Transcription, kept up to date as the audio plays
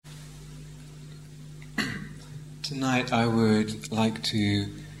Tonight I would like to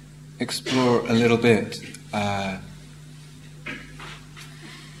explore a little bit the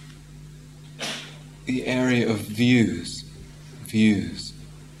area of views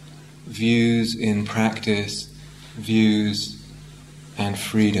in practice, views and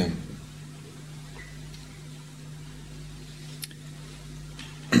freedom.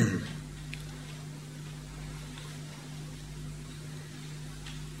 I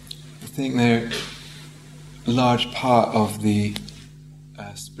think they're a large part of the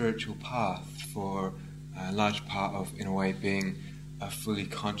spiritual path for a large part of, in a way, being a fully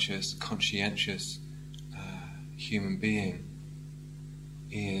conscious, conscientious human being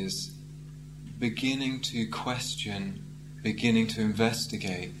is beginning to question, beginning to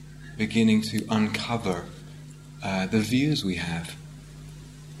investigate, beginning to uncover the views we have.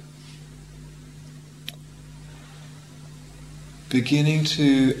 Beginning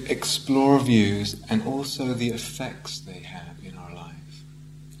to explore views and also the effects they have in our life.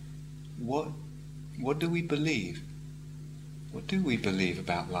 What do we believe? What do we believe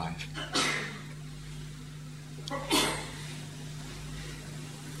about life?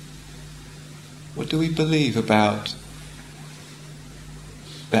 What do we believe about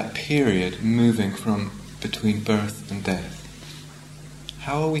that period moving from between birth and death?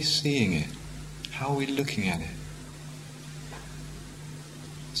 How are we seeing it? How are we looking at it?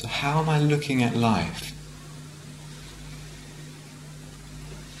 So how am I looking at life?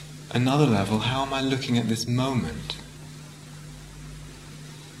 Another level, how am I looking at this moment?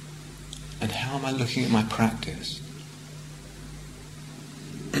 And how am I looking at my practice?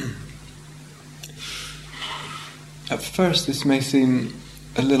 At first this may seem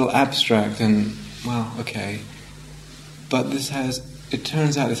a little abstract and, well, okay, but it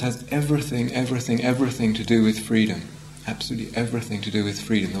turns out this has everything to do with freedom. Absolutely everything to do with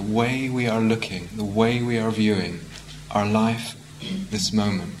freedom. The way we are looking, the way we are viewing our life, this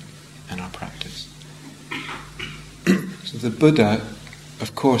moment, and our practice. So the Buddha,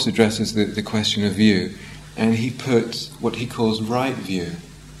 of course, addresses the question of view, and he puts what he calls right view.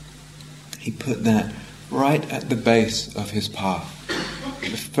 He put that right at the base of his path.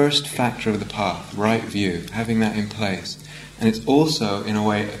 The first factor of the path, right view, having that in place. And it's also, in a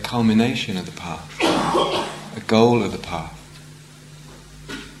way, a culmination of the path. A goal of the path.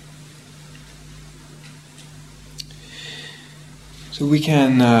 So we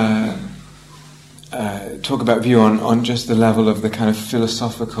can talk about view on just the level of the kind of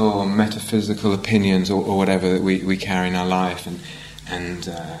philosophical or metaphysical opinions or whatever that we carry in our life, and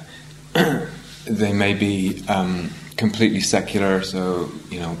they may be completely secular, so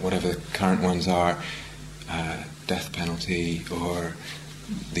whatever the current ones are, death penalty or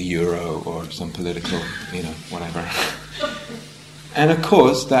the euro or some political, whatever. And of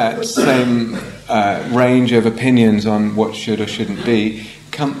course that same range of opinions on what should or shouldn't be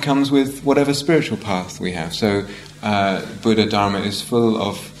comes with whatever spiritual path we have. So Buddha Dharma is full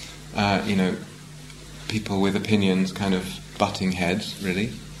of people with opinions kind of butting heads,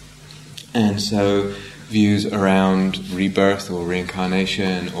 really. And so views around rebirth or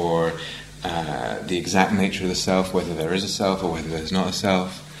reincarnation or the exact nature of the self, whether there is a self or whether there's not a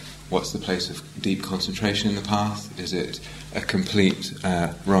self. What's the place of deep concentration in the path? Is it a complete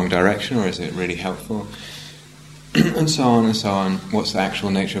wrong direction, or is it really helpful? And so on and so on. What's the actual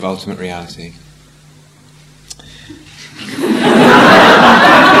nature of ultimate reality?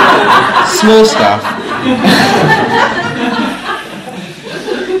 Small stuff.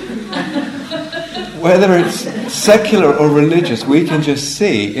 Whether it's secular or religious, we can just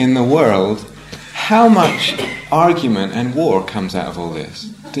see in the world how much argument and war comes out of all this.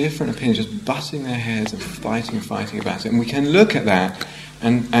 Different opinions just butting their heads and fighting about it. And we can look at that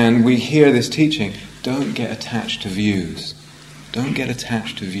and we hear this teaching, don't get attached to views. Don't get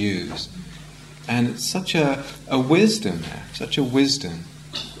attached to views. And it's such a wisdom there, such a wisdom.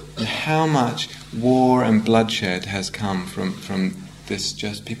 And how much war and bloodshed has come from this,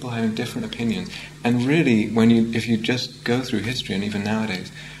 just people having different opinions. And really, if you just go through history, and even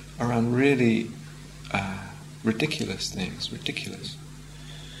nowadays, around really ridiculous things, ridiculous.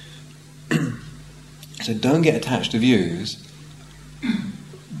 So don't get attached to views.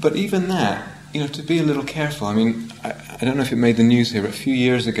 But even that, to be a little careful. I mean, I don't know if it made the news here, but a few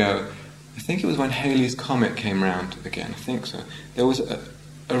years ago, I think it was when Halley's Comet came round again, I think so. There was a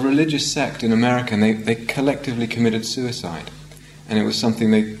religious sect in America, and they collectively committed suicide. And it was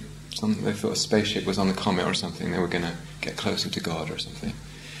something they thought a spaceship was on the comet or something. They were going to get closer to God or something.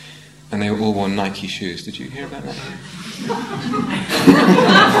 And they all wore Nike shoes. Did you hear about that?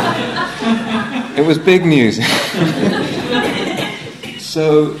 It was big news.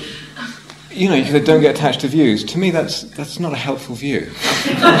 So you know, you said don't get attached to views. To me, that's not a helpful view.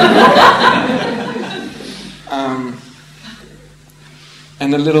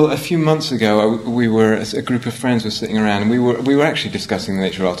 And a few months ago, we were, a group of friends were sitting around, and we were actually discussing the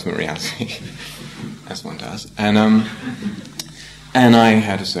nature of ultimate reality, as one does. And I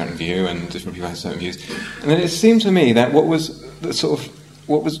had a certain view, and different people had certain views. And then it seemed to me that how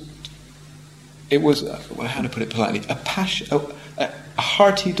to put it politely, a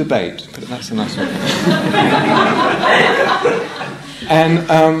hearty debate. But that's a nice word.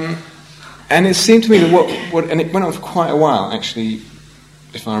 And it seemed to me that and it went on for quite a while, actually.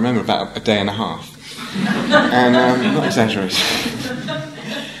 If I remember, about a day and a half. And, not exaggerating.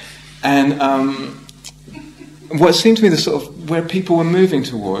 And what seemed to me the sort of, where people were moving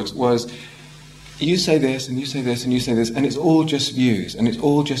towards was, you say this, and you say this, and you say this, and it's all just views, and it's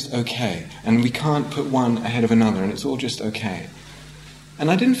all just okay. And we can't put one ahead of another, and it's all just okay.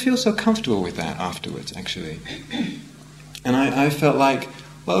 And I didn't feel so comfortable with that afterwards, actually. And I felt like,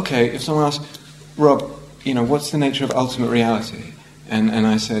 well, okay, if someone asked, Rob, you know, what's the nature of ultimate reality? And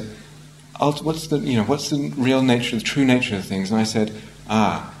I said, what's the real nature, the true nature of things? And I said,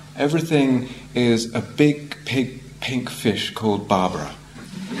 everything is a big pink fish called Barbara.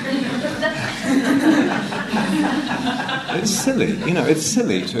 It's silly, it's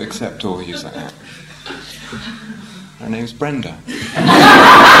silly to accept all views like that. Her name's Brenda.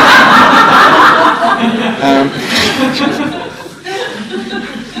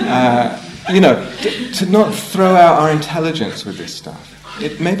 To not throw out our intelligence with this stuff.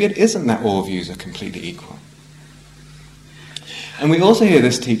 Maybe it isn't that all views are completely equal. And we also hear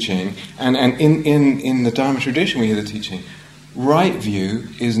this teaching, and in the Dharma tradition we hear the teaching, right view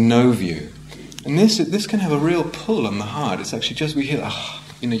is no view. And this can have a real pull on the heart. It's actually just, we hear,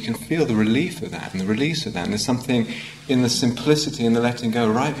 you can feel the relief of that and the release of that. And there's something in the simplicity and the letting go.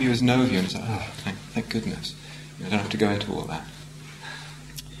 Right view is no view. And it's like, thank goodness. I don't have to go into all that.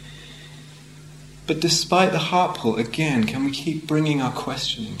 But despite the heart pull, again, can we keep bringing our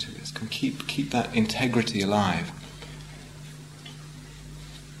questioning to this? Can we keep that integrity alive?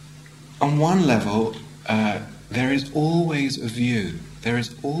 On one level, there is always a view. There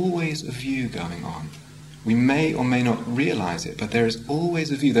is always a view going on. We may or may not realize it, but there is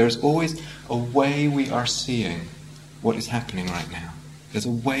always a view. There is always a way we are seeing what is happening right now. There's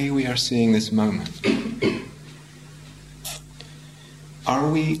a way we are seeing this moment. Are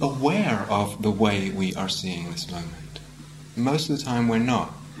we aware of the way we are seeing this moment? Most of the time we're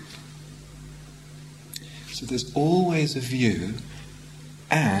not. So there's always a view,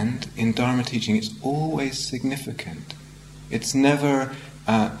 and in Dharma teaching it's always significant. It's never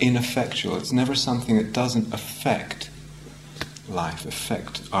ineffectual. It's never something that doesn't affect life,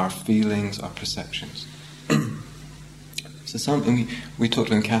 affect our feelings, our perceptions. So something we talked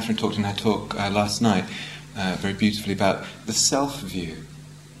when Catherine talked in her talk last night, very beautifully, about the self-view.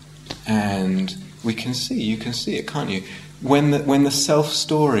 And you can see it, can't you? When the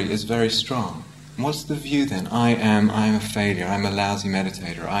self-story is very strong. What's the view then? I am a failure, I'm a lousy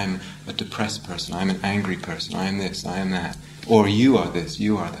meditator, I'm a depressed person, I'm an angry person, I am this, I am that. Or you are this,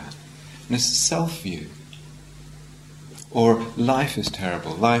 you are that. And it's a self-view. Or life is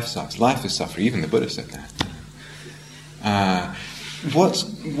terrible, life sucks, life is suffering, even the Buddha said that.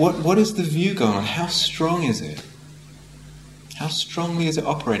 What is the view going on? How strong is it? How strongly is it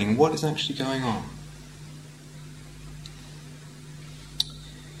operating? What is actually going on?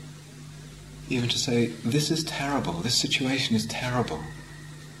 Even to say, this is terrible, this situation is terrible.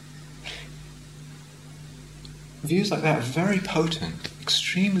 Views like that are very potent,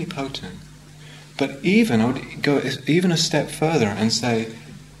 extremely potent. But I would go even a step further and say,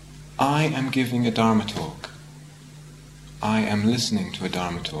 I am giving a Dharma talk. I am listening to a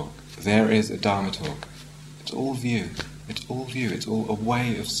Dharma talk. There is a Dharma talk. It's all view. It's all view. It's all a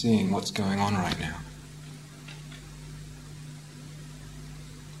way of seeing what's going on right now.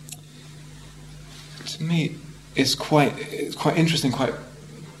 To me, it's quite interesting,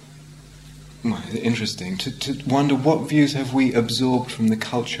 to wonder what views have we absorbed from the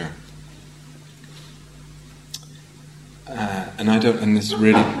culture. And this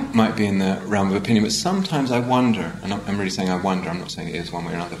really might be in the realm of opinion, but sometimes I wonder, and I'm really saying I wonder, I'm not saying it is one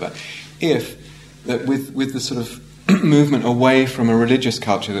way or another, but if that with the sort of movement away from a religious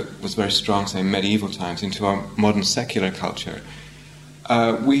culture that was very strong, say in medieval times, into our modern secular culture,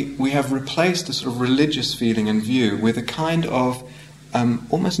 we have replaced the sort of religious feeling and view with a kind of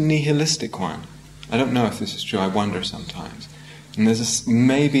almost nihilistic one. I don't know if this is true, I wonder sometimes. And there's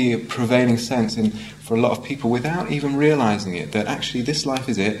maybe a prevailing sense for a lot of people, without even realizing it, that actually this life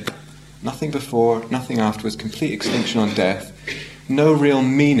is it, nothing before, nothing afterwards, complete extinction on death. no real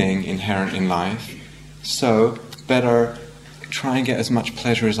meaning inherent in life, so better try and get as much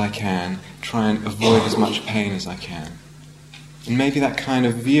pleasure as I can, try and avoid as much pain as I can. And maybe that kind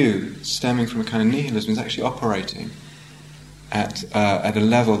of view, stemming from a kind of nihilism, is actually operating at a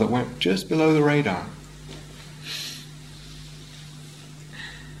level that went just below the radar.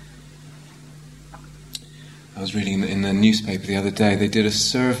 I was reading in the newspaper the other day, they did a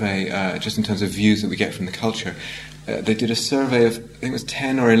survey, just in terms of views that we get from the culture. They did a survey of, I think it was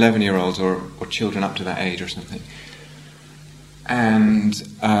 10 or 11-year-olds or children up to that age or something. And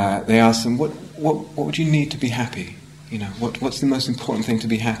they asked them, what would you need to be happy? You know, what's the most important thing to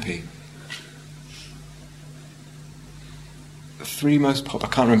be happy? The three most I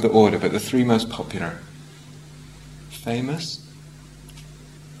can't remember the order, but the three most popular: famous,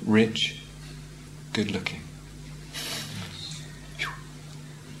 rich, good looking.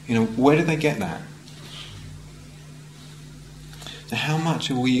 You know, where did they get that? So how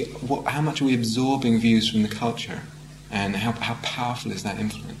much are we absorbing views from the culture, and how powerful is that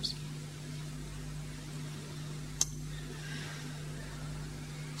influence?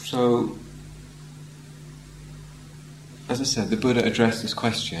 So, as I said, the Buddha addressed this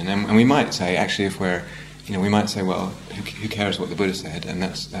question, and we might say, actually, if we're, we might say, well, who cares what the Buddha said, and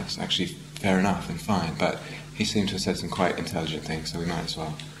that's actually fair enough and fine. But he seemed to have said some quite intelligent things, so we might as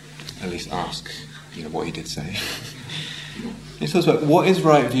well at least ask, what he did say. He talks about what is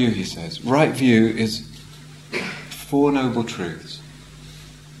right view. He says right view is 4 noble truths.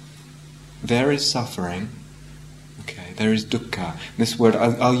 There is suffering. Okay, there is dukkha. This word,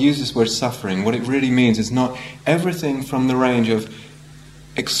 I'll use this word suffering. What it really means is not everything from the range of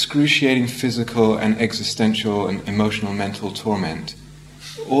excruciating physical and existential and emotional mental torment,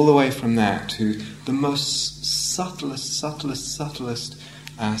 all the way from that to the most subtlest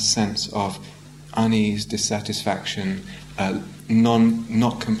sense of unease, dissatisfaction,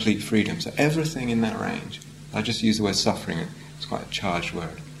 not complete freedom. So everything in that range. I just use the word suffering. It's quite a charged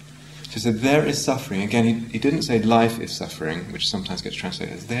word. So he said, there is suffering. Again, he didn't say life is suffering, which sometimes gets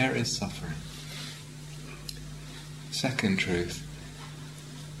translated as there is suffering. Second truth,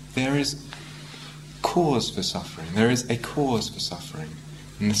 there is cause for suffering. There is a cause for suffering.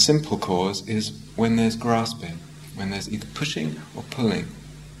 And the simple cause is when there's grasping, when there's either pushing or pulling.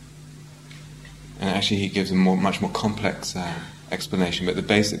 And actually he gives a much more complex explanation, but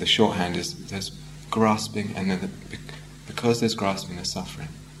the shorthand is there's grasping, and then because there's grasping, there's suffering.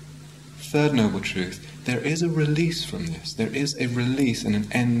 Third noble truth, there is a release from this. There is a release and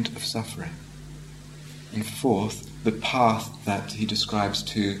an end of suffering. And fourth, the path that he describes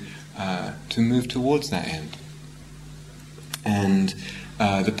to move towards that end. And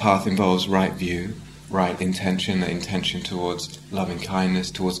the path involves right view, right intention, the intention towards loving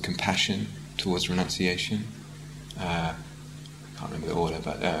kindness, towards compassion, towards renunciation. I can't remember the order,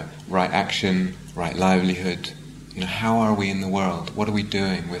 but right action, right livelihood. How are we in the world? What are we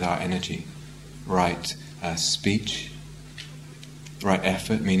doing with our energy? Right speech, right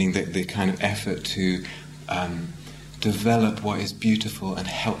effort, meaning the kind of effort to develop what is beautiful and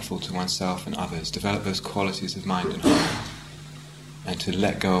helpful to oneself and others, develop those qualities of mind and heart, and to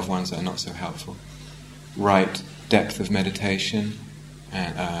let go of ones that are not so helpful. Right depth of meditation,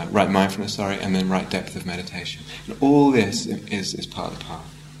 and right mindfulness, and then right depth of meditation. And all this is part of the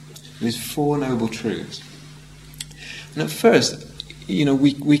path. These 4 noble truths. And at first,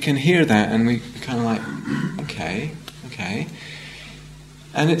 we can hear that and we kind of like, okay.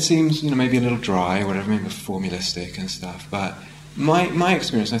 And it seems, maybe a little dry or whatever, maybe formulistic and stuff. But my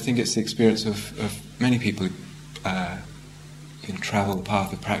experience, I think it's the experience of many people who travel the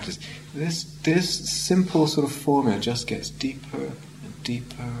path of practice. This simple sort of formula just gets deeper and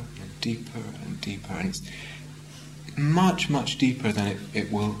deeper and deeper and deeper, and it's much, much deeper than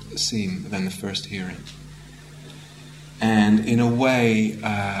it will seem than the first hearing. And in a way,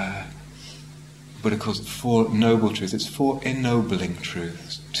 Buddha calls it 4 noble truths. It's 4 ennobling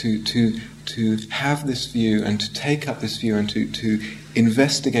truths. To have this view and to take up this view and to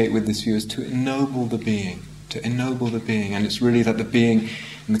investigate with this view is to ennoble the being. To ennoble the being. And it's really that the being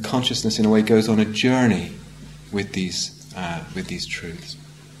and the consciousness in a way goes on a journey with these truths.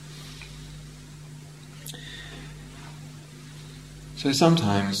 So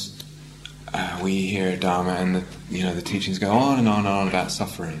sometimes we hear Dharma and the teachings go on and on and on about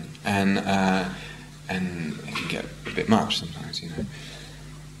suffering, and it can get a bit much sometimes,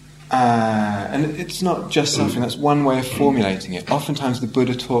 and it's not just suffering. That's one way of formulating it. Oftentimes the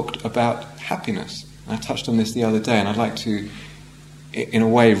Buddha talked about happiness. I touched on this the other day, and I'd like to, in a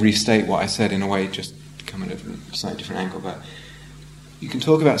way, restate what I said. In a way, just come at a slightly different angle. But you can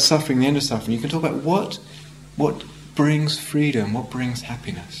talk about suffering, the end of suffering. You can talk about what brings freedom? What brings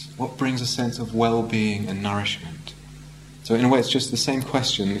happiness? What brings a sense of well-being and nourishment? So in a way it's just the same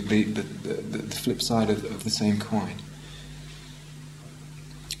question, the flip side of the same coin.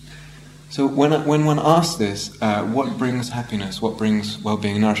 So when one asks this, what brings happiness, what brings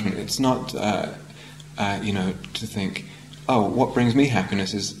well-being and nourishment, it's not, to think, oh, what brings me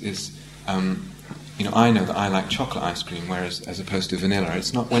happiness is I know that I like chocolate ice cream, whereas as opposed to vanilla.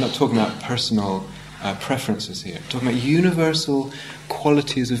 It's not. We're not talking about personal preferences here. We're talking about universal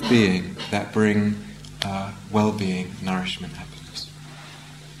qualities of being that bring well-being, nourishment, happiness.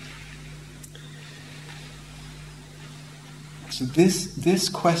 So this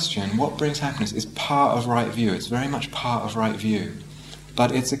question, what brings happiness, is part of right view. It's very much part of right view,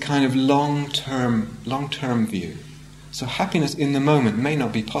 but it's a kind of long-term view. So happiness in the moment may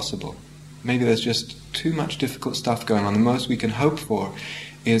not be possible. Maybe there's just too much difficult stuff going on. The most we can hope for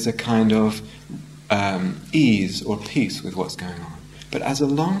is a kind of ease or peace with what's going on. But as a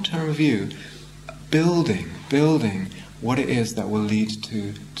long-term view, building what it is that will lead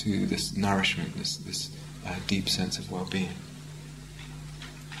to this nourishment, this deep sense of well-being.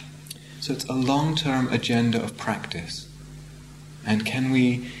 So it's a long-term agenda of practice. And can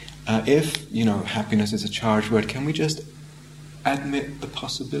we, if happiness is a charged word, can we just admit the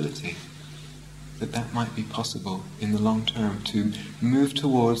possibility that might be possible in the long term, to move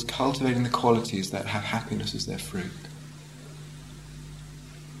towards cultivating the qualities that have happiness as their fruit?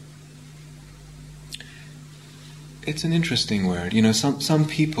 It's an interesting word. Some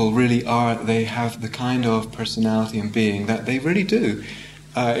people really they have the kind of personality and being that they really do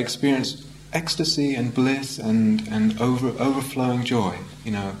experience ecstasy and bliss and overflowing joy,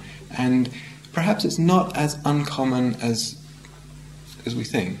 and perhaps it's not as uncommon as we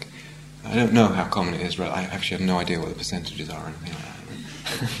think. I don't know how common it is. I actually have no idea what the percentages are or anything like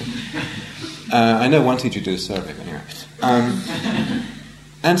that. I know one teacher did a survey, anyway.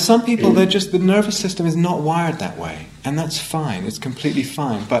 And some people, the nervous system is not wired that way, and that's fine. It's completely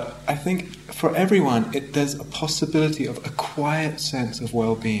fine. But I think for everyone, there's a possibility of a quiet sense of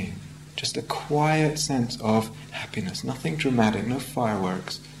well-being, just a quiet sense of happiness. Nothing dramatic, no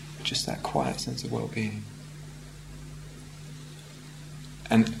fireworks, just that quiet sense of well-being.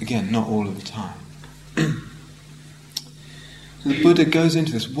 And again, not all of the time. The Buddha goes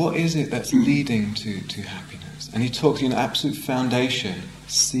into this. What is it that's leading to happiness? And he talks in absolute foundation,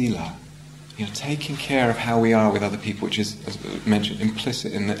 sila. Taking care of how we are with other people, which is, as mentioned,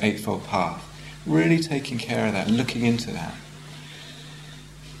 implicit in the Eightfold Path. Really taking care of that, looking into that.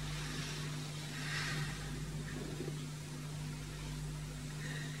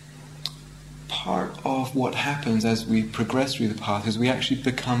 Part of what happens as we progress through the path is we actually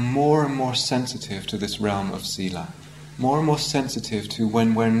become more and more sensitive to this realm of sila, more and more sensitive to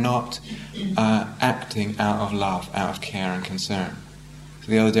when we're not acting out of love, out of care and concern.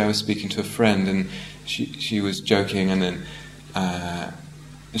 So the other day I was speaking to a friend, and she was joking, and then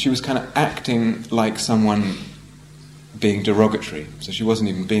she was kind of acting like someone being derogatory. So she wasn't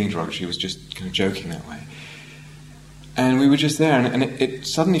even being derogatory, she was just kind of joking that way. And we were just there, and it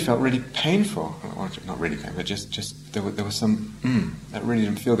suddenly felt really painful. Or not really painful, but just there was some that really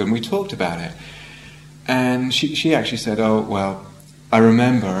didn't feel good. And we talked about it, and she actually said, "Oh well, I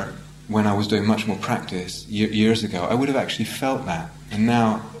remember when I was doing much more practice years ago, I would have actually felt that, and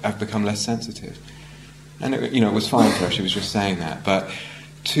now I've become less sensitive." And it was fine for her. She was just saying that, but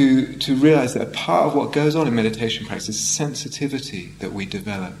to realize that a part of what goes on in meditation practice is sensitivity that we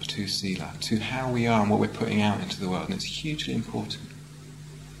develop to sila, to how we are and what we're putting out into the world, and it's hugely important.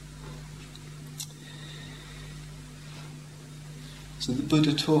 So the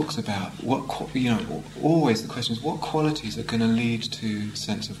Buddha talks about always the question is what qualities are going to lead to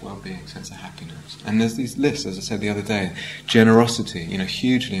sense of well-being, sense of happiness. And there's these lists, as I said the other day: generosity,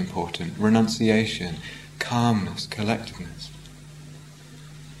 hugely important; renunciation, calmness, collectedness.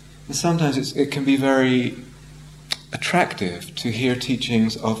 And sometimes it can be very attractive to hear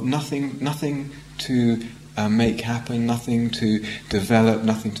teachings of nothing to make happen, nothing to develop,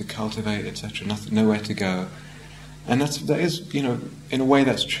 nothing to cultivate, etc. Nowhere to go. And that is, in a way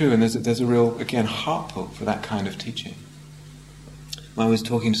that's true. And there's a real, again, heart pull for that kind of teaching. I was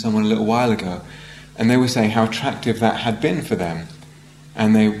talking to someone a little while ago, and they were saying how attractive that had been for them,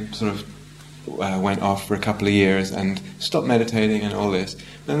 and they sort of went off for a couple of years and stopped meditating and all this.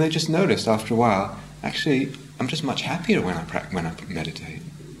 And they just noticed after a while, actually, I'm just much happier when I meditate.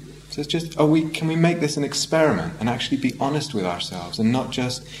 So it's just, can we make this an experiment and actually be honest with ourselves and not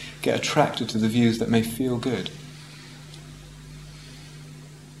just get attracted to the views that may feel good?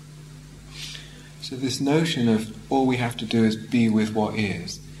 So this notion of all we have to do is be with what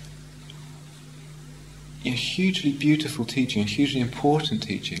is hugely beautiful teaching, hugely important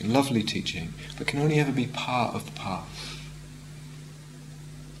teaching, lovely teaching, but can only ever be part of the path.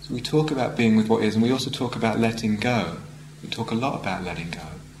 So we talk about being with what is, and we also talk about letting go. We talk a lot about letting go.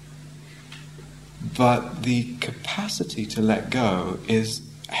 But the capacity to let go is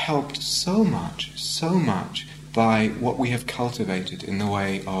helped so much by what we have cultivated in the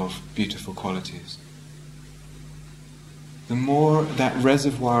way of beautiful qualities. The more that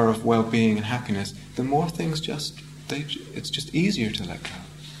reservoir of well-being and happiness, the more things it's just easier to let go.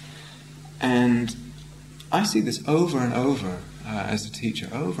 And I see this over and over as a teacher,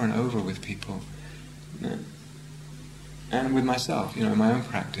 over and over with people, and with myself, in my own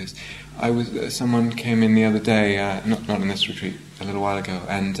practice. Someone came in the other day, not in this retreat, a little while ago,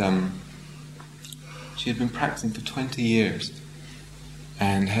 and she had been practicing for 20 years.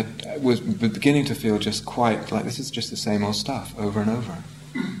 And was beginning to feel just quite like this is just the same old stuff over and over.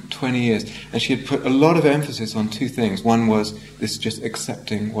 20 years. And she had put a lot of emphasis on two things. One was this just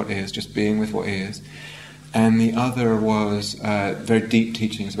accepting what is, just being with what is. And the other was very deep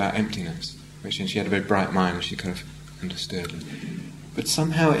teachings about emptiness, and she had a very bright mind, which she kind of understood. But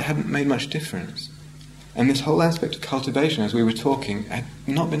somehow it hadn't made much difference. And this whole aspect of cultivation, as we were talking, had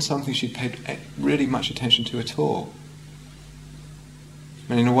not been something she'd paid really much attention to at all.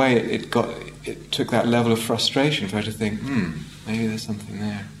 And in a way, it took that level of frustration for her to think, maybe there's something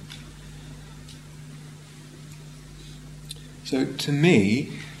there. So to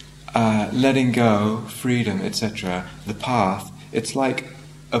me, letting go, freedom, etc., the path, it's like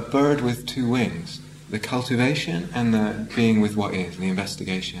a bird with two wings. The cultivation and the being with what is, the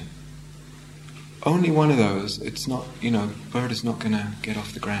investigation. Only one of those, it's not, bird is not going to get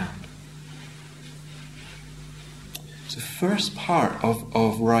off the ground. So first part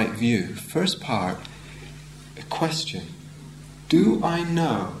of right view, a question. Do I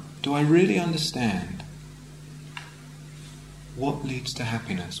know, do I really understand what leads to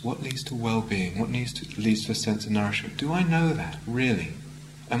happiness, what leads to well-being, what leads to a sense of nourishment? Do I know that, really?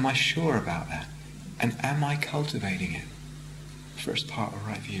 Am I sure about that? And am I cultivating it? First part of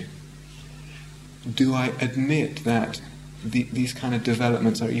right view. Do I admit that these kind of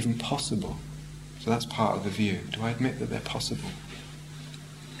developments are even possible? So that's part of the view. Do I admit that they're possible?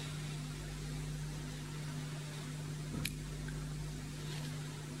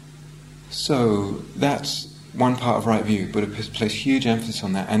 So that's one part of right view. Buddha placed huge emphasis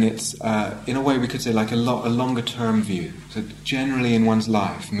on that, and it's in a way we could say like a longer term view. So generally in one's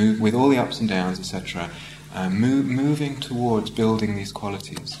life, with all the ups and downs, etc., moving towards building these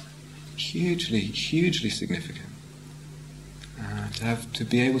qualities, hugely significant. To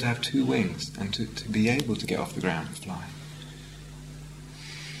be able to have two wings and to be able to get off the ground and fly.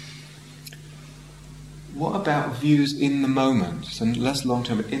 What about views in the moment? So less long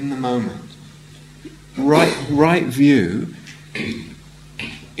term, but in the moment. Right view,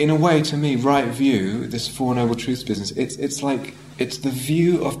 in a way to me, right view, this Four Noble Truths business, it's the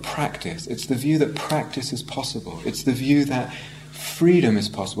view of practice. It's the view that practice is possible. It's the view that freedom is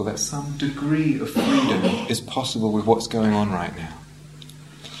possible, that some degree of freedom is possible with what's going on right now.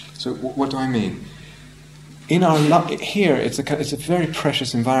 So what do I mean? In our here, it's a very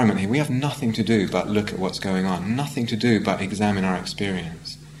precious environment here. We have nothing to do but look at what's going on, nothing to do but examine our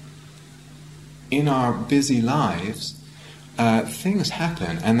experience. In our busy lives, things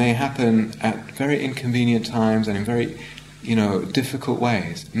happen, and they happen at very inconvenient times and in very, difficult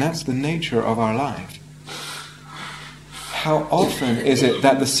ways. And that's the nature of our life. How often is it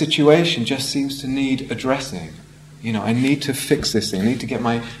that the situation just seems to need addressing? I need to fix this thing. I need to get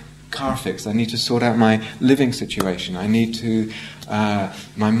my car fixed. I need to sort out my living situation. I need to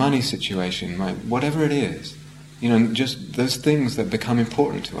my money situation, my whatever it is. Just those things that become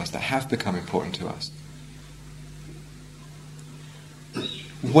important to us, that have become important to us.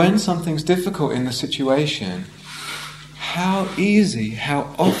 When something's difficult in the situation, how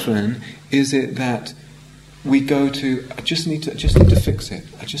often is it that we go to, I just need to fix it.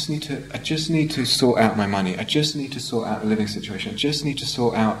 I just need to sort out my money. I just need to sort out the living situation. I just need to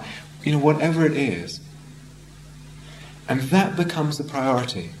sort out, whatever it is. And that becomes the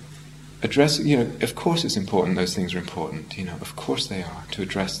priority. Of course it's important, those things are important, of course they are, to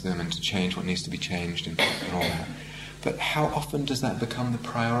address them and to change what needs to be changed and all that. But how often does that become the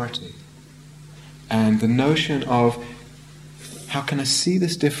priority? And the notion of, how can I see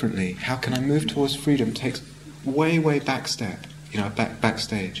this differently? How can I move towards freedom? Takes way back step,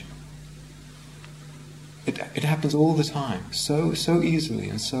 backstage. It happens all the time, so easily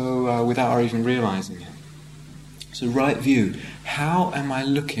and so without our even realizing it. So right view, how am I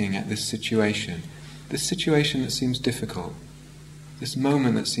looking at this situation that seems difficult, this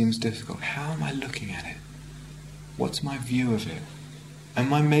moment that seems difficult? How am I looking at it? What's my view of it?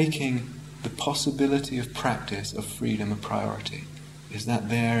 Am I making the possibility of practice of freedom a priority? Is that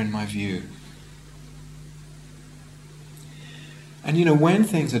there in my view? And when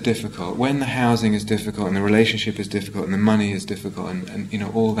things are difficult, when the housing is difficult and the relationship is difficult and the money is difficult and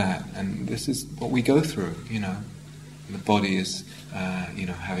all that, and this is what we go through, the body is,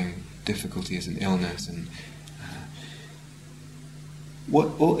 having difficulties and illness and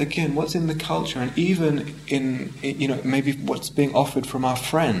what's in the culture, and even in maybe what's being offered from our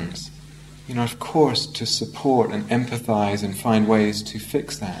friends, of course, to support and empathize and find ways to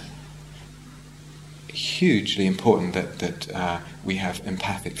fix that. Hugely important that we have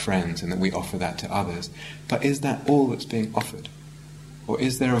empathic friends and that we offer that to others. But is that all that's being offered? Or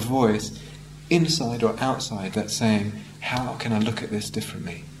is there a voice inside or outside that's saying, how can I look at this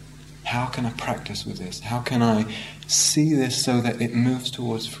differently? How can I practice with this? How can I see this so that it moves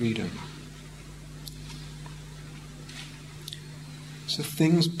towards freedom? So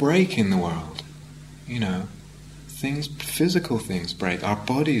things break in the world. Physical things break. Our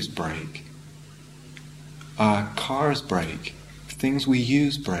bodies break. Our cars break. Things we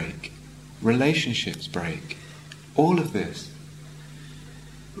use break. Relationships break. All of this.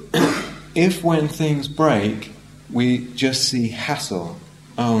 If when things break, we just see hassle,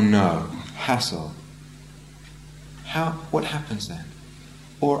 oh no, hassle, what happens then?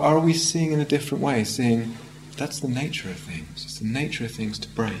 Or are we seeing in a different way, seeing that's the nature of things, it's the nature of things to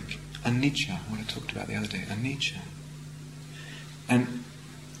break. Anicca, what I talked about the other day, anicca. And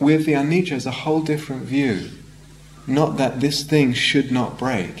with the anicca is a whole different view. Not that this thing should not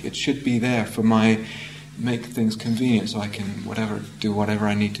break, it should be there for make things convenient so I can do whatever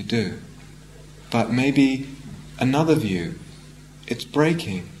I need to do. But maybe another view, it's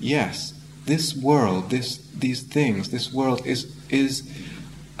breaking, yes. This world, these things, this world is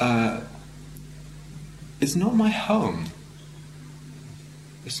not my home.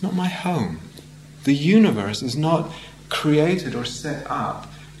 It's not my home. The universe is not created or set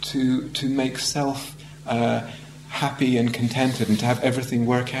up to make self happy and contented and to have everything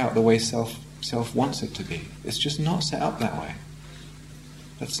work out the way self wants it to be. It's just not set up that way.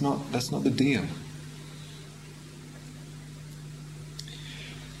 That's not the deal.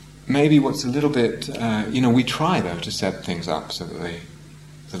 Maybe what's a little bit, we try though to set things up so that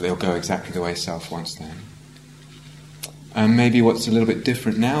they'll go exactly the way self wants them. And maybe what's a little bit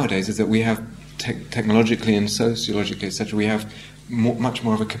different nowadays is that we have technologically and sociologically, etc., we have much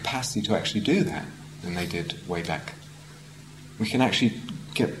more of a capacity to actually do that than they did way back. We can actually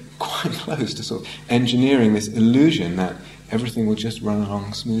get quite close to sort of engineering this illusion that everything will just run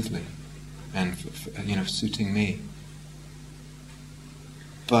along smoothly and suiting me.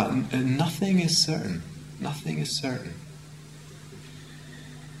 But nothing is certain. Nothing is certain.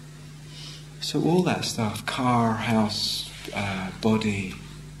 So all that stuff, car, house, body,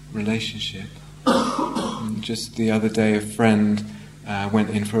 relationship. Just the other day a friend went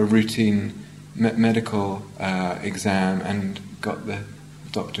in for a routine medical exam and got the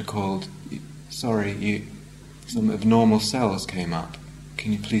doctor called, sorry, some abnormal cells came up.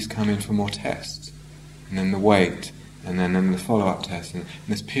 Can you please come in for more tests? And then the wait, and then the follow-up test, and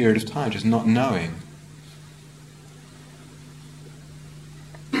this period of time just not knowing.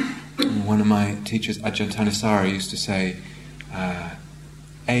 And one of my teachers, Ajahn Thanissaro, used to say,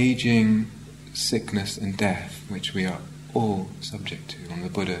 aging, sickness and death, which we are all subject to, and the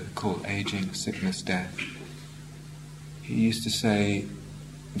Buddha called aging, sickness, death. He used to say,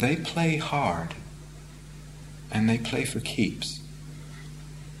 they play hard, and they play for keeps.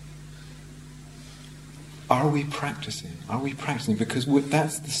 Are we practicing? Are we practicing? Because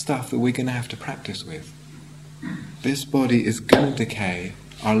that's the stuff that we're going to have to practice with. This body is going to decay.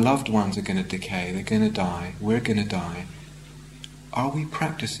 Our loved ones are going to decay. They're going to die. We're going to die. Are we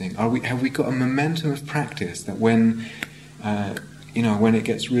practicing? Have we got a momentum of practice that when it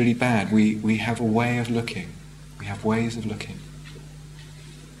gets really bad, we have a way of looking. We have ways of looking.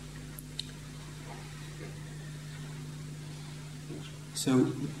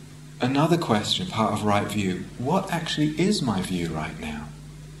 So, another question, part of right view. What actually is my view right now?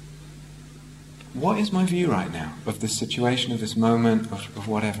 What is my view right now of this situation, of this moment, of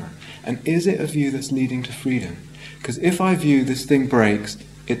whatever? And is it a view that's leading to freedom? Because if I view this thing breaks,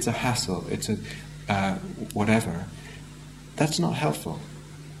 it's a hassle, it's a whatever, that's not helpful.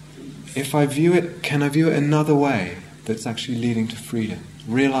 If I view it, can I view it another way that's actually leading to freedom?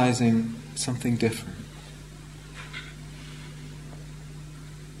 Realizing something different.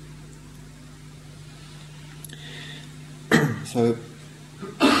 So,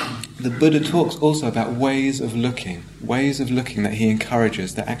 the Buddha talks also about ways of looking that he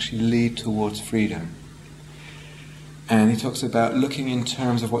encourages that actually lead towards freedom. And he talks about looking in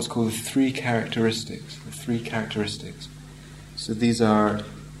terms of what's called the three characteristics. The three characteristics. So these are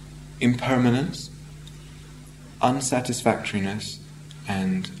impermanence, unsatisfactoriness,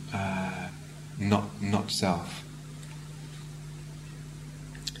 and not self.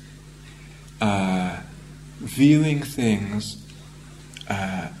 Viewing things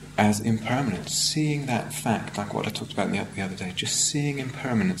as impermanent, seeing that fact, like what I talked about the other day, just seeing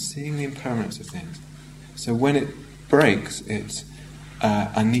impermanence, seeing the impermanence of things. So when it breaks, it's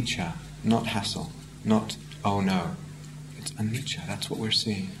anicca, not hassle, not oh no. It's anicca, that's what we're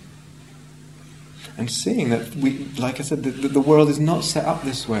seeing. And seeing that, like I said, the world is not set up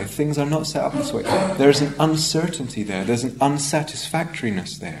this way, things are not set up this way. There's an uncertainty there, there's an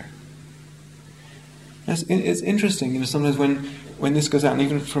unsatisfactoriness there. It's interesting, sometimes when this goes out, and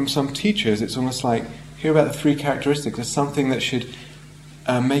even from some teachers, it's almost like, hear about the three characteristics as something that should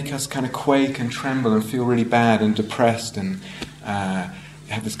make us kind of quake and tremble and feel really bad and depressed and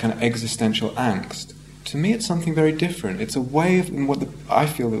have this kind of existential angst. To me, it's something very different. It's a way of, and what I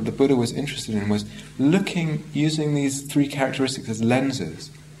feel that the Buddha was interested in was using these three characteristics as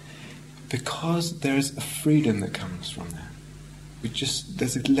lenses, because there's a freedom that comes from that.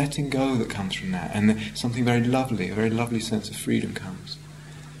 There's a letting go that comes from that, and something very lovely, a very lovely sense of freedom comes.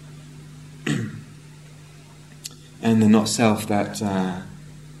 And the not self that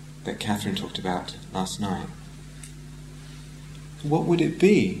Catherine talked about last night. What would it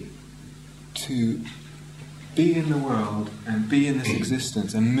be to be in the world and be in this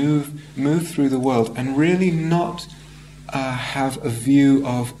existence and move through the world and really not have a view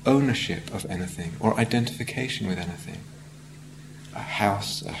of ownership of anything or identification with anything? A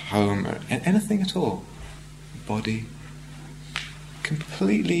house, a home, or anything at all. Body.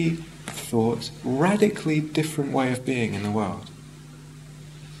 Completely thought, radically different way of being in the world.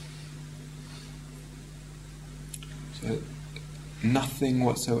 So nothing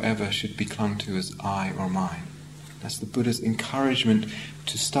whatsoever should be clung to as I or mine. That's the Buddha's encouragement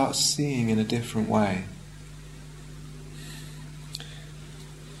to start seeing in a different way.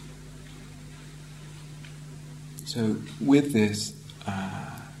 So with this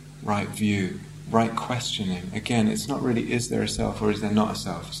right view, right questioning, again, it's not really is there a self or is there not a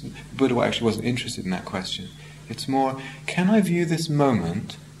self. Buddha actually wasn't interested in that question. It's more, can I view this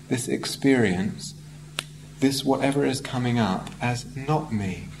moment, this experience, this whatever is coming up as not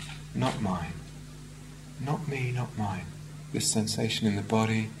me, not mine. Not me, not mine. This sensation in the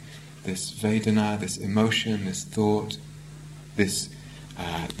body, this Vedana, this emotion, this thought, this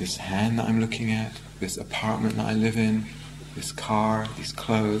hand that I'm looking at, this apartment that I live in, this car, these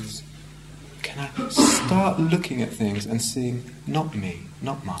clothes. Can I start looking at things and seeing not me,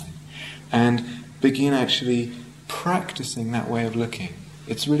 not mine, and begin actually practicing that way of looking?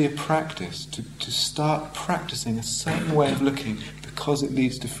 It's really a practice to start practicing a certain way of looking, because it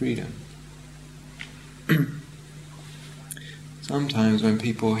leads to freedom. Sometimes when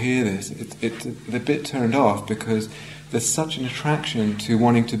people hear this, they're a bit turned off because there's such an attraction to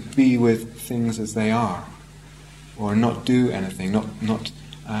wanting to be with things as they are, or not do anything,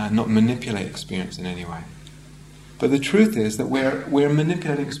 not manipulate experience in any way. But the truth is that we're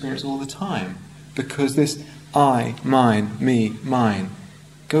manipulating experience all the time, because this I, mine, me, mine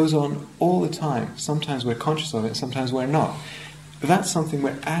goes on all the time. Sometimes we're conscious of it, sometimes we're not. That's something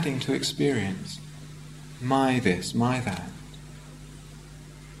we're adding to experience. My this, my that.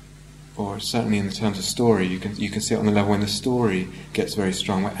 Or certainly in the terms of story, you can see it on the level when the story gets very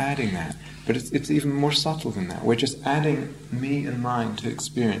strong. We're adding that. But it's even more subtle than that. We're just adding me and mine to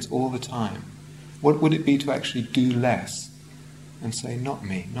experience all the time. What would it be to actually do less and say, not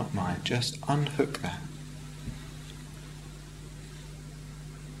me, not mine? Just unhook that.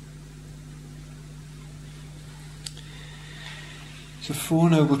 So Four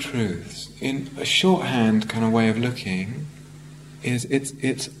Noble Truths, in a shorthand kind of way of looking, is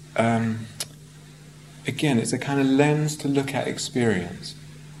again, it's a kind of lens to look at experience.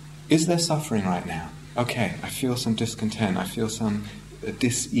 Is there suffering right now? Okay, I feel some discontent, I feel some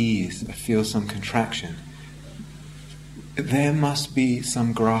dis-ease, I feel some contraction. There must be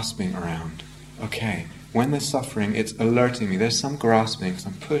some grasping around. Okay, when there's suffering, it's alerting me. There's some grasping,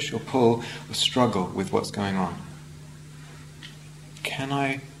 some push or pull or struggle with what's going on. Can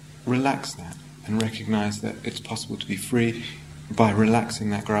I relax that and recognize that it's possible to be free by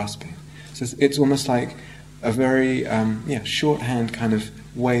relaxing that grasping? So it's almost like a very shorthand kind of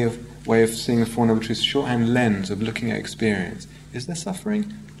way of seeing the Four Noble Truths, shorthand lens of looking at experience. Is there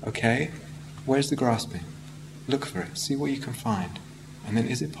suffering? Okay. Where's the grasping? Look for it. See what you can find. And then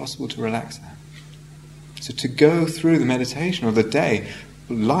is it possible to relax that? So to go through the meditation or the day,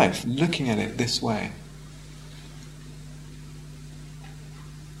 life, looking at it this way.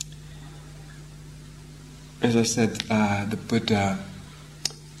 as I said, the Buddha,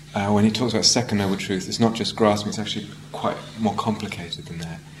 when he talks about second noble truth, it's not just grasping, it's actually quite more complicated than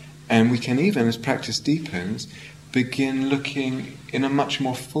that. And we can even, as practice deepens, begin looking in a much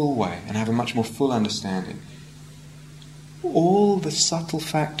more full way and have a much more full understanding. All the subtle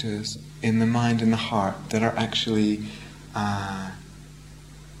factors in the mind and the heart that are actually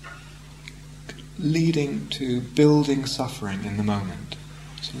leading to building suffering in the moment.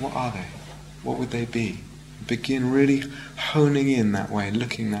 So what are they? What would they be? Begin really honing in that way,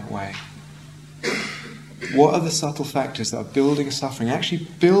 looking that way. What are the subtle factors that are building suffering, actually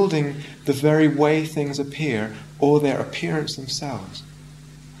building the very way things appear or their appearance themselves?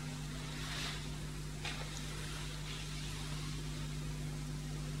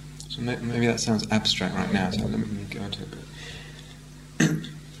 So maybe that sounds abstract right now, so let me go into it a bit.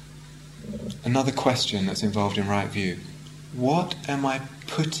 Another question that's involved in right view. What am I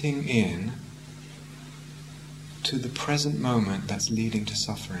putting in to the present moment that's leading to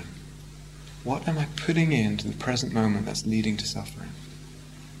suffering? What am I putting into the present moment that's leading to suffering?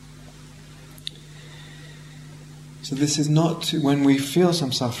 So this is not to, when we feel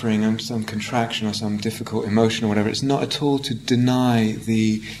some suffering and some contraction or some difficult emotion or whatever, it's not at all to deny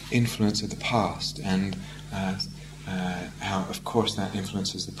the influence of the past and how, of course, that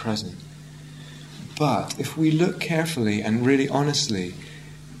influences the present. But if we look carefully and really honestly,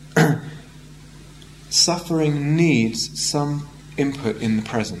 suffering needs some input in the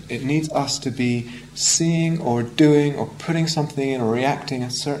present. It needs us to be seeing or doing or putting something in or reacting a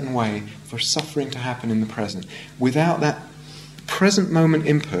certain way for suffering to happen in the present. Without that present moment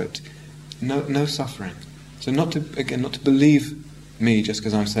input, no suffering. So not to believe me just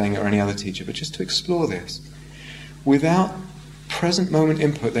because I'm saying it or any other teacher, but just to explore this. Without present moment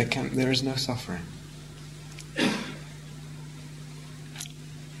input, there is no suffering.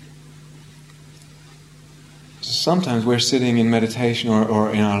 Sometimes we're sitting in meditation or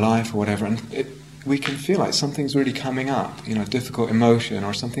in our life or whatever, and we can feel like something's really coming up, a difficult emotion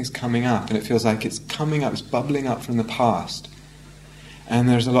or something's coming up, and it feels like it's coming up, it's bubbling up from the past. And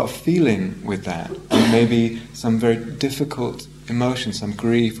there's a lot of feeling with that, and maybe some very difficult emotion, some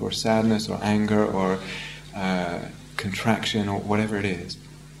grief or sadness or anger or contraction or whatever it is.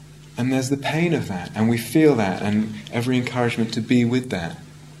 And there's the pain of that, and we feel that, and every encouragement to be with that.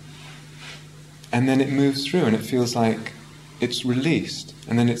 And then it moves through and it feels like it's released,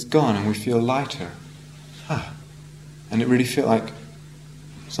 and then it's gone and we feel lighter. And it really feels like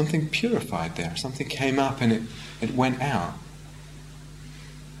something purified there, something came up and it went out.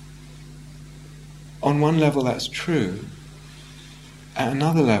 On one level that's true. At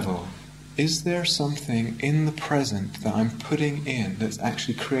another level, is there something in the present that I'm putting in that's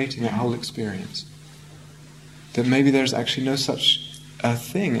actually creating that whole experience? That maybe there's actually no such a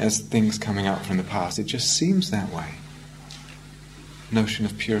thing as things coming up from the past. It just seems that way. Notion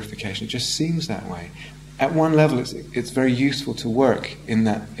of purification. It just seems that way. At one level, it's very useful to work at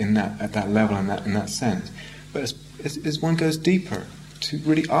that level, in that sense. But as one goes deeper, to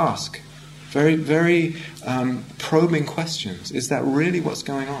really ask very, very probing questions. Is that really what's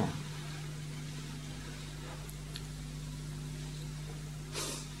going on?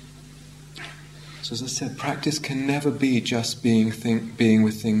 So as I said, practice can never be just being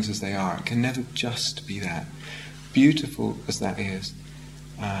with things as they are. It can never just be that. Beautiful as that is,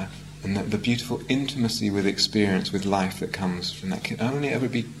 and the beautiful intimacy with experience, with life that comes from that, can only ever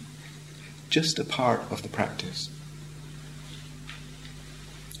be just a part of the practice.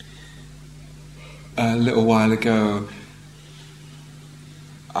 A little while ago,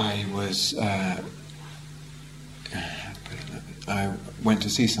 I went to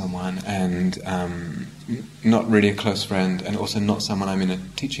see someone, and not really a close friend, and also not someone I'm in a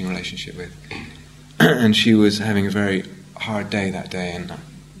teaching relationship with. And she was having a very hard day that day, and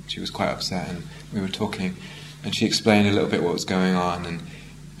she was quite upset, and we were talking, and she explained a little bit what was going on,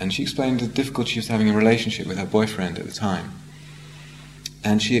 and she explained the difficulty she was having in a relationship with her boyfriend at the time.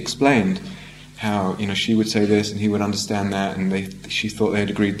 And she explained how, she would say this, and he would understand that, and she thought they had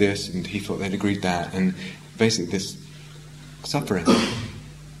agreed this, and he thought they'd agreed that, and basically this suffering.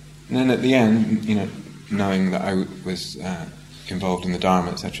 And then at the end, knowing that I was involved in the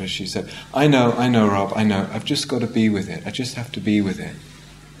Dharma, etc., she said, I know, Rob, I know, I've just got to be with it. I just have to be with it.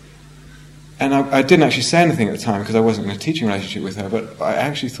 And I didn't actually say anything at the time because I wasn't in a teaching relationship with her, but I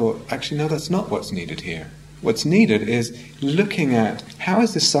actually thought, no, that's not what's needed here. What's needed is looking at how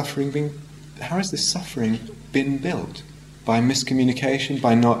has this suffering been built? By miscommunication,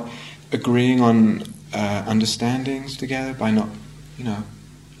 by not agreeing on understandings together, by not,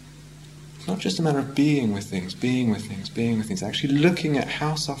 it's not just a matter of being with things, actually looking at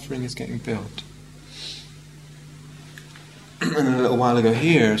how suffering is getting built. And then a little while ago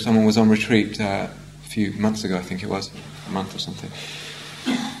here, someone was on retreat a few months ago, I think it was, a month or something.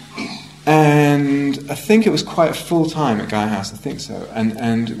 And I think it was quite a full time at Gaia House, I think so.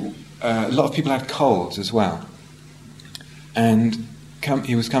 And a lot of people had colds as well. And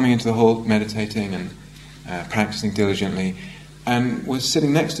he was coming into the hall meditating and practicing diligently, and was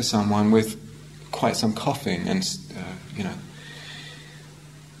sitting next to someone with quite some coughing and,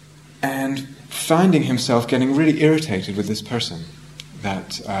 and finding himself getting really irritated with this person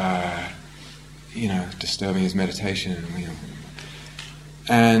that, disturbing his meditation.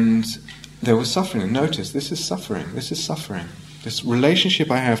 And there was suffering. And notice, this is suffering. This is suffering. This relationship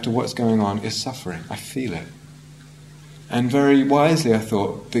I have to what's going on is suffering. I feel it. And very wisely, I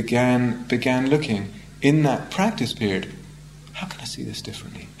thought, began looking in that practice period, how can I see this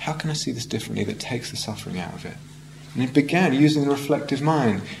differently? How can I see this differently that takes the suffering out of it? And it began using the reflective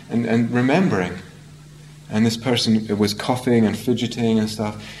mind and remembering. And this person was coughing and fidgeting and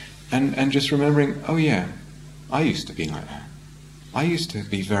stuff. And just remembering, oh yeah, I used to be like that. I used to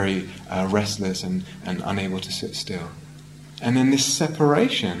be very restless and unable to sit still. And then this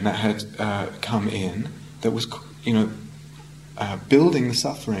separation that had come in, that was, building the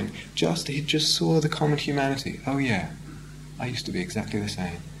suffering, he just saw the common humanity. Oh yeah, I used to be exactly the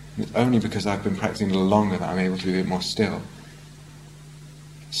same. And it's only because I've been practicing a little longer that I'm able to be a bit more still.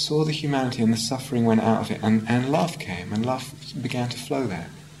 Saw the humanity, and the suffering went out of it, and love came, and love began to flow there.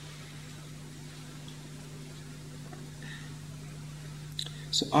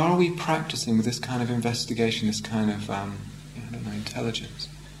 So are we practicing with this kind of investigation, this kind of, intelligence?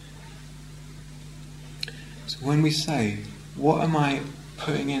 So when we say, what am I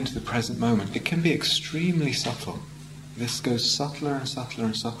putting into the present moment? It can be extremely subtle. This goes subtler and subtler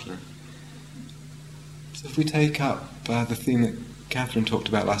and subtler. So if we take up the theme that Catherine talked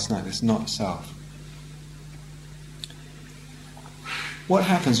about last night, this not self. What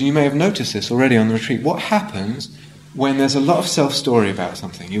happens, and you may have noticed this already on the retreat, what happens when there's a lot of self-story about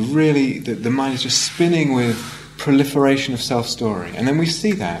something? The mind is just spinning with proliferation of self-story. And then we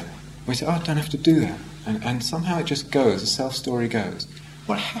see that. We say, I don't have to do that. And somehow it just goes, the self-story goes.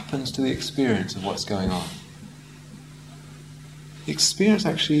 What happens to the experience of what's going on? The experience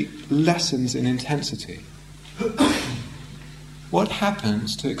actually lessens in intensity. What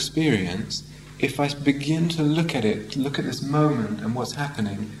happens to experience if I begin to look at it, look at this moment and what's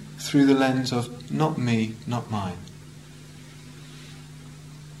happening through the lens of not me, not mine?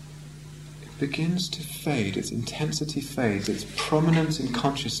 It begins to fade, its intensity fades, its prominence in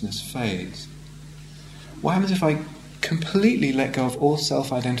consciousness fades. What happens if I completely let go of all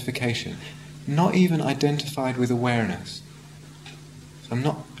self-identification, not even identified with awareness?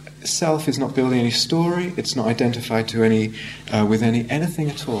 Self is not building any story, it's not identified to anything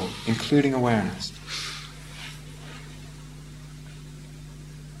at all, including awareness.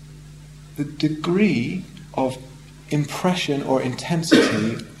 The degree of impression or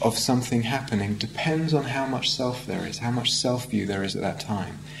intensity of something happening depends on how much self there is, how much self-view there is at that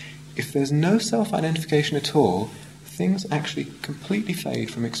time. If there's no self-identification at all, things actually completely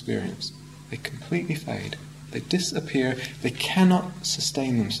fade from experience. They completely fade. They disappear. They cannot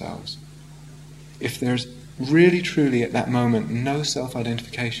sustain themselves. If there's really, truly, at that moment, no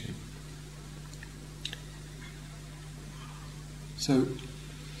self-identification. So,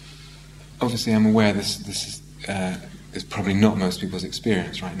 obviously I'm aware this is probably not most people's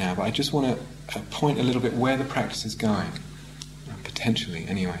experience right now, but I just want to point a little bit where the practice is going. Potentially,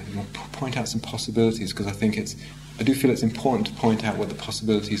 anyway. We'll point out some possibilities, because I do feel it's important to point out what the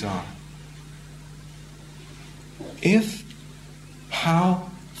possibilities are. If how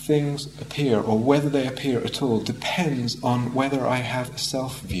things appear, or whether they appear at all, depends on whether I have a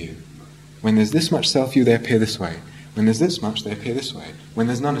self-view. When there's this much self-view, they appear this way. When there's this much, they appear this way. When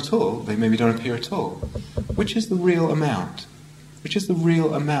there's none at all, they maybe don't appear at all. Which is the real amount? Which is the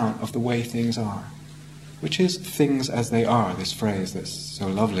real amount of the way things are? Which is things as they are, this phrase that's so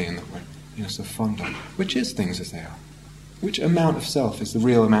lovely and that we're so fond of. Which is things as they are? Which amount of self is the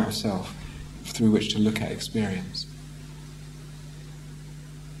real amount of self through which to look at experience?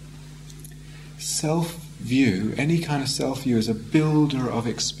 Self-view, any kind of self-view, is a builder of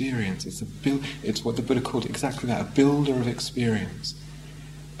experience. It's what the Buddha called exactly that, a builder of experience.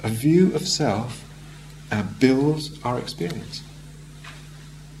 A view of self builds our experience.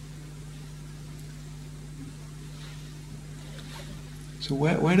 So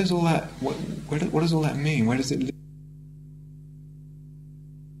where does all that, what does all that mean? Where does it lead?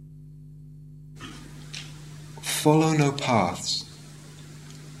 Follow no paths.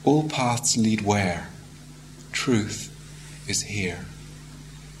 All paths lead where? Truth is here.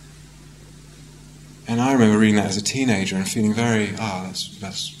 And I remember reading that as a teenager and feeling very, that's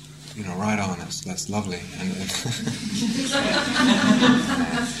right on, that's lovely. And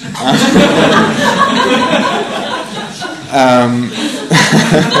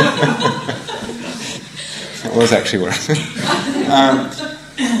it was actually worse.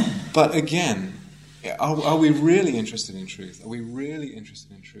 But again, are we really interested in truth? Are we really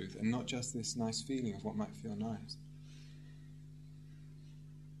interested in truth, and not just this nice feeling of what might feel nice?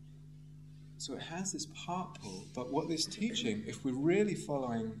 So it has this part pull, but what this teaching, if we're really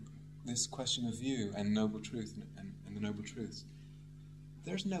following this question of view and noble truth and the noble truths,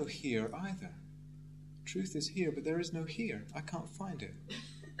 there's no here either. Truth is here, but there is no here. I can't find it.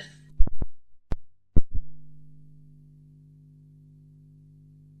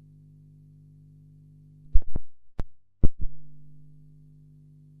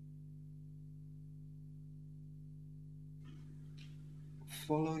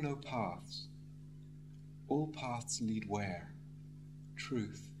 Follow no paths. All paths lead where?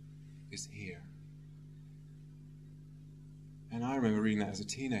 Truth is here. And I remember reading that as a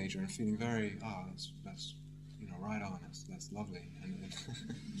teenager and feeling very, that's right on, that's lovely. And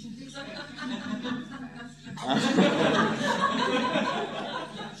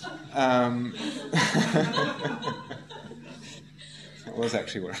it was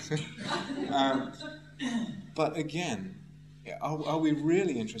actually worse. But again, are we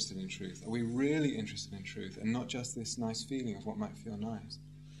really interested in truth? Are we really interested in truth, and not just this nice feeling of what might feel nice?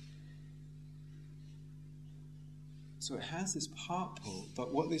 So it has this part pull,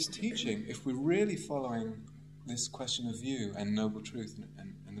 but what this teaching, if we're really following this question of view and noble truth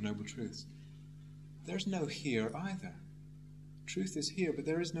and the noble truths, there's no here either. Truth is here, but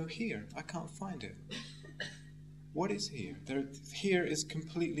there is no here. I can't find it. What is here? Here is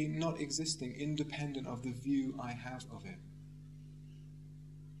completely not existing, independent of the view I have of it.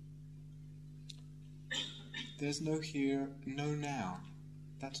 There's no here, no now.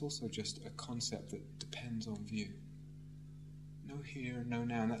 That's also just a concept that depends on view. No here, no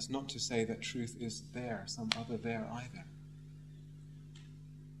now. And that's not to say that truth is there, some other there either.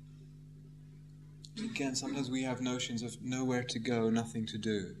 Again, sometimes we have notions of nowhere to go, nothing to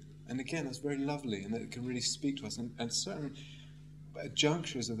do. And again, that's very lovely, and that it can really speak to us. And certain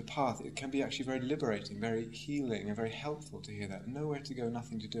junctures of the path, it can be actually very liberating, very healing, and very helpful to hear that. Nowhere to go,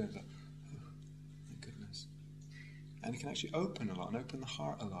 nothing to do. It's like, oh, my goodness. And it can actually open a lot, and open the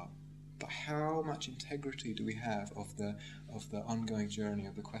heart a lot. But how much integrity do we have of the ongoing journey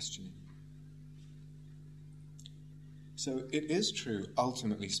of the questioning? So it is true,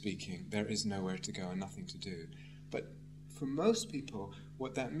 ultimately speaking, there is nowhere to go and nothing to do. But for most people,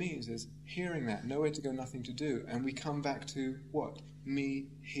 what that means is hearing that, nowhere to go, nothing to do, and we come back to what? Me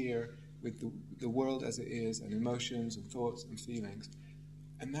here with the world as it is, and emotions and thoughts and feelings.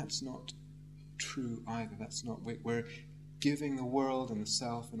 And that's not true either. That's not, we're giving the world and the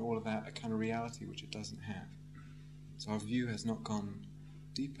self and all of that a kind of reality which it doesn't have. So our view has not gone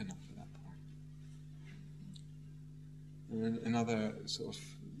deep enough at that point. And another sort of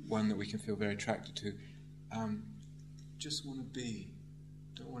one that we can feel very attracted to, just want to be,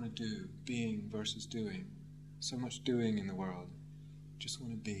 don't want to do, being versus doing. So much doing in the world, just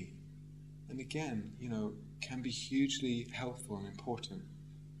want to be. And again, can be hugely helpful and important.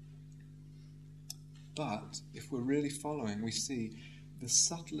 But if we're really following, we see the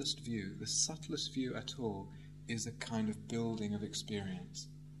subtlest view at all is a kind of building of experience.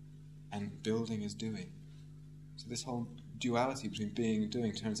 And building is doing. So this whole duality between being and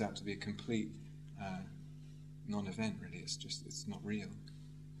doing turns out to be a complete non-event, really. It's not real.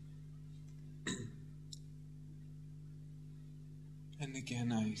 And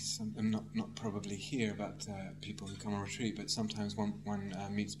again, I'm not probably here, but people who come on retreat, but sometimes one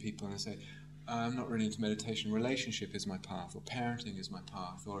meets people and they say, I'm not really into meditation. Relationship is my path, or parenting is my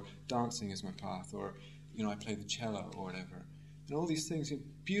path, or dancing is my path, or I play the cello or whatever. And all these things,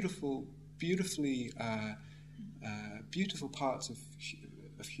 beautiful parts of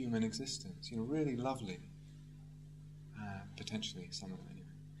human existence. Really lovely. Potentially, some of them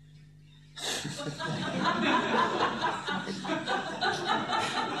anyway.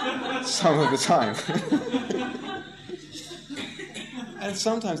 Some of the time. And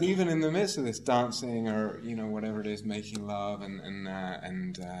sometimes, even in the midst of this dancing, or whatever it is, making love and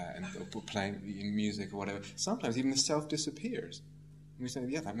playing music or whatever, sometimes even the self disappears. And we say,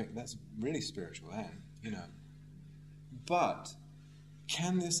 yeah, that's really spiritual, then, But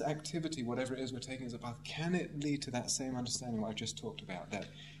can this activity, whatever it is we're taking as a path, can it lead to that same understanding what I just talked about, that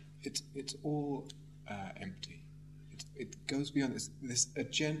it's all empty? It goes beyond this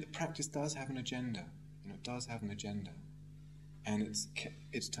agenda. Practice does have an agenda. It does have an agenda. And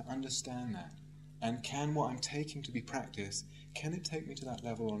it's to understand that And can what I'm taking to be practice, can it take me to that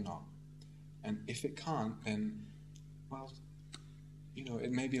level or not? And if it can't, then, well,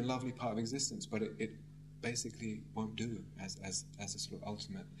 it may be a lovely part of existence, but it basically won't do as a sort of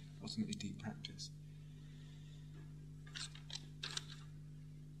ultimately deep practice.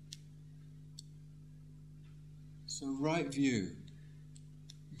 So right view,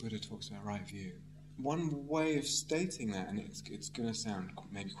 Buddha talks about right view. One way of stating that, and it's going to sound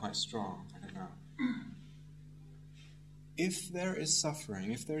maybe quite strong, I don't know. If there is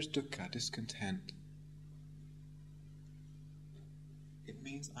suffering, if there's dukkha, discontent, it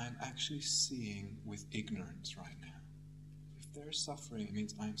means I'm actually seeing with ignorance right now. If there is suffering, it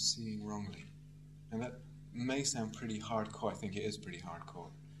means I'm seeing wrongly. And that may sound pretty hardcore. I think it is pretty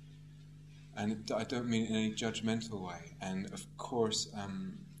hardcore. And I don't mean it in any judgmental way. And of course,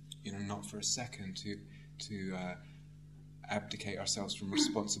 not for a second to abdicate ourselves from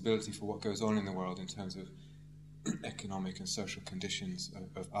responsibility for what goes on in the world in terms of economic and social conditions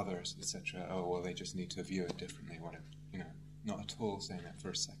of others, etc. Oh, well, they just need to view it differently, whatever. Not at all saying that for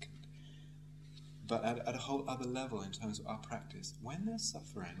a second. But at a whole other level in terms of our practice, when there's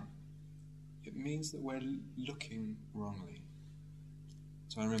suffering, it means that we're looking wrongly.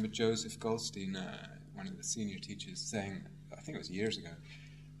 So I remember Joseph Goldstein, one of the senior teachers, saying, I think it was years ago,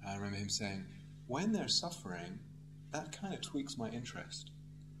 I remember him saying, when they're suffering, that kind of tweaks my interest.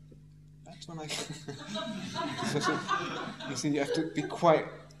 That's when I... You see, you have to be quite...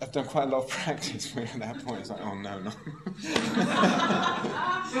 I've done quite a lot of practice at that point. It's like, oh, no.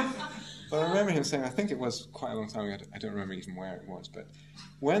 But I remember him saying, I think it was quite a long time ago, I don't remember even where it was, but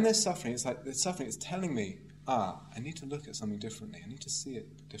when there's suffering, it's like the suffering is telling me, I need to look at something differently. I need to see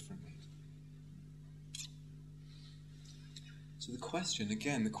it differently. So the question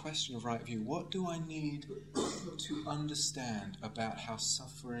of right view, what do I need to understand about how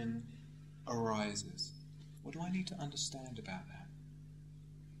suffering arises? What do I need to understand about that?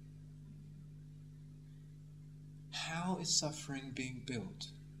 How is suffering being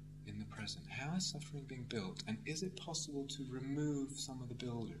built in the present? How is suffering being built? And is it possible to remove some of the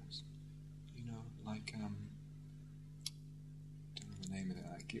builders? Like, I don't know the name of it,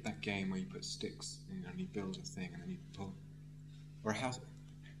 like that game where you put sticks and you build a thing and then you pull... Or a house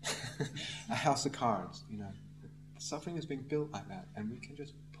of cards, Suffering is being built like that, and we can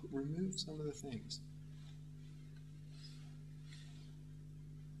just remove some of the things.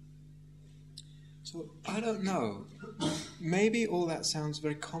 So, I don't know. Maybe all that sounds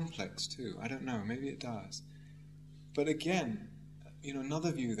very complex too. I don't know. Maybe it does. But again,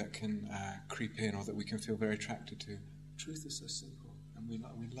 another view that can creep in, or that we can feel very attracted to, truth is so simple, and we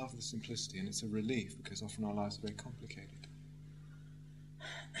love the simplicity, and it's a relief because often our lives are very complicated.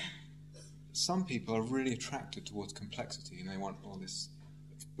 Some people are really attracted towards complexity, and they want all this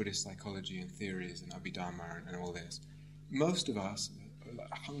Buddhist psychology and theories and Abhidharma and all this. Most of us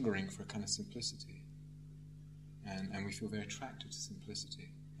are hungering for a kind of simplicity, and we feel very attracted to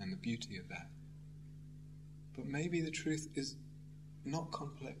simplicity and the beauty of that. But maybe the truth is not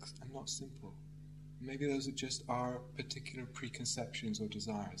complex and not simple. Maybe those are just our particular preconceptions or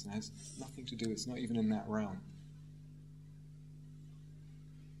desires, and it has nothing to do, it's not even in that realm.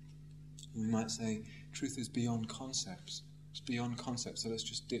 We might say truth is beyond concepts. It's beyond concepts, so let's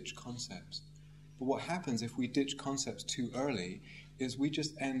just ditch concepts. But what happens if we ditch concepts too early is we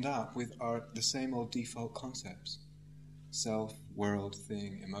just end up with the same old default concepts. Self, world,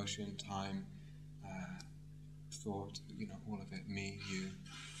 thing, emotion, time, thought, all of it. Me, you,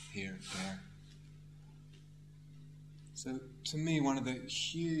 here, there. So to me, one of the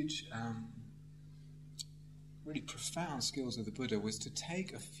huge... really profound skills of the Buddha was to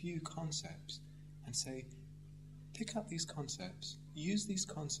take a few concepts and say, pick up these concepts, use these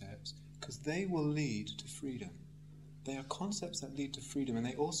concepts, because they will lead to freedom. They are concepts that lead to freedom, and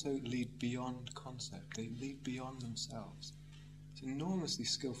they also lead beyond concept. They lead beyond themselves. It's enormously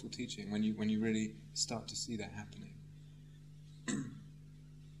skillful teaching when you really start to see that happening.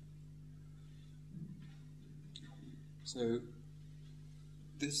 So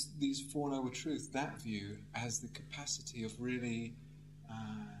these Four Noble Truths, that view has the capacity of really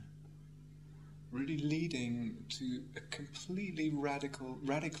leading to a completely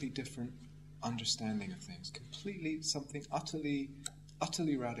radically different understanding of things. Something utterly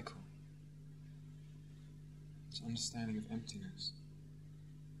radical. It's understanding of emptiness.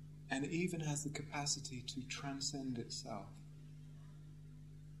 And it even has the capacity to transcend itself.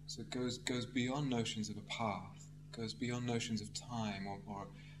 So it goes beyond notions of a path, goes beyond notions of time, or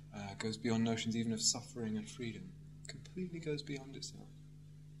goes beyond notions even of suffering and freedom. Completely goes beyond itself.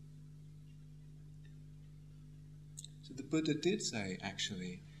 So the Buddha did say,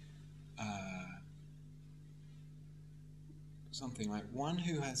 actually, something like, one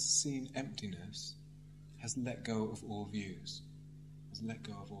who has seen emptiness has let go of all views. Has let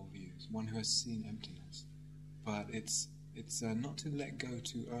go of all views. One who has seen emptiness. But it's not to let go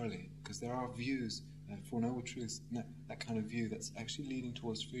too early, because there are views, Four Noble Truths, that kind of view that's actually leading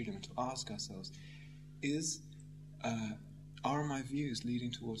towards freedom, and to ask ourselves, are my views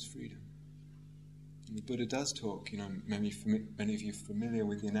leading towards freedom? And the Buddha does talk, many of you are familiar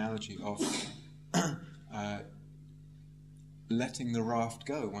with the analogy of letting the raft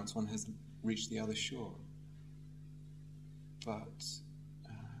go once one has reached the other shore. But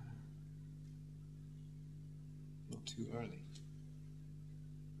not too early.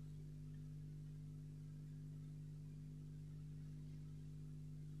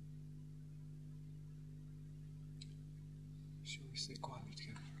 Shall we sit quietly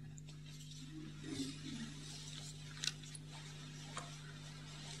together for a minute?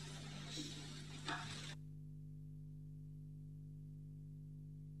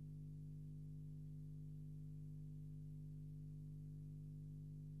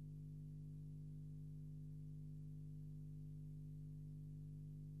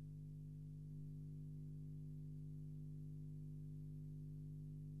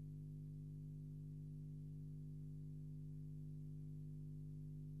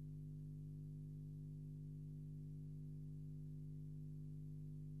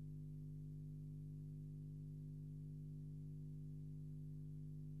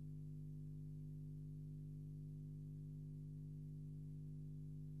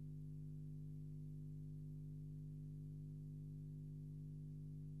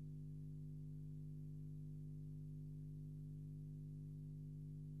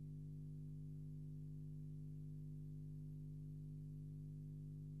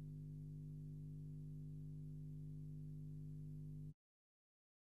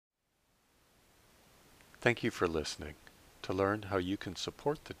 Thank you for listening. To learn how you can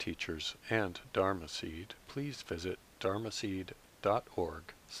support the teachers and Dharma Seed, please visit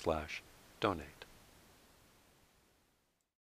dharmaseed.org/donate.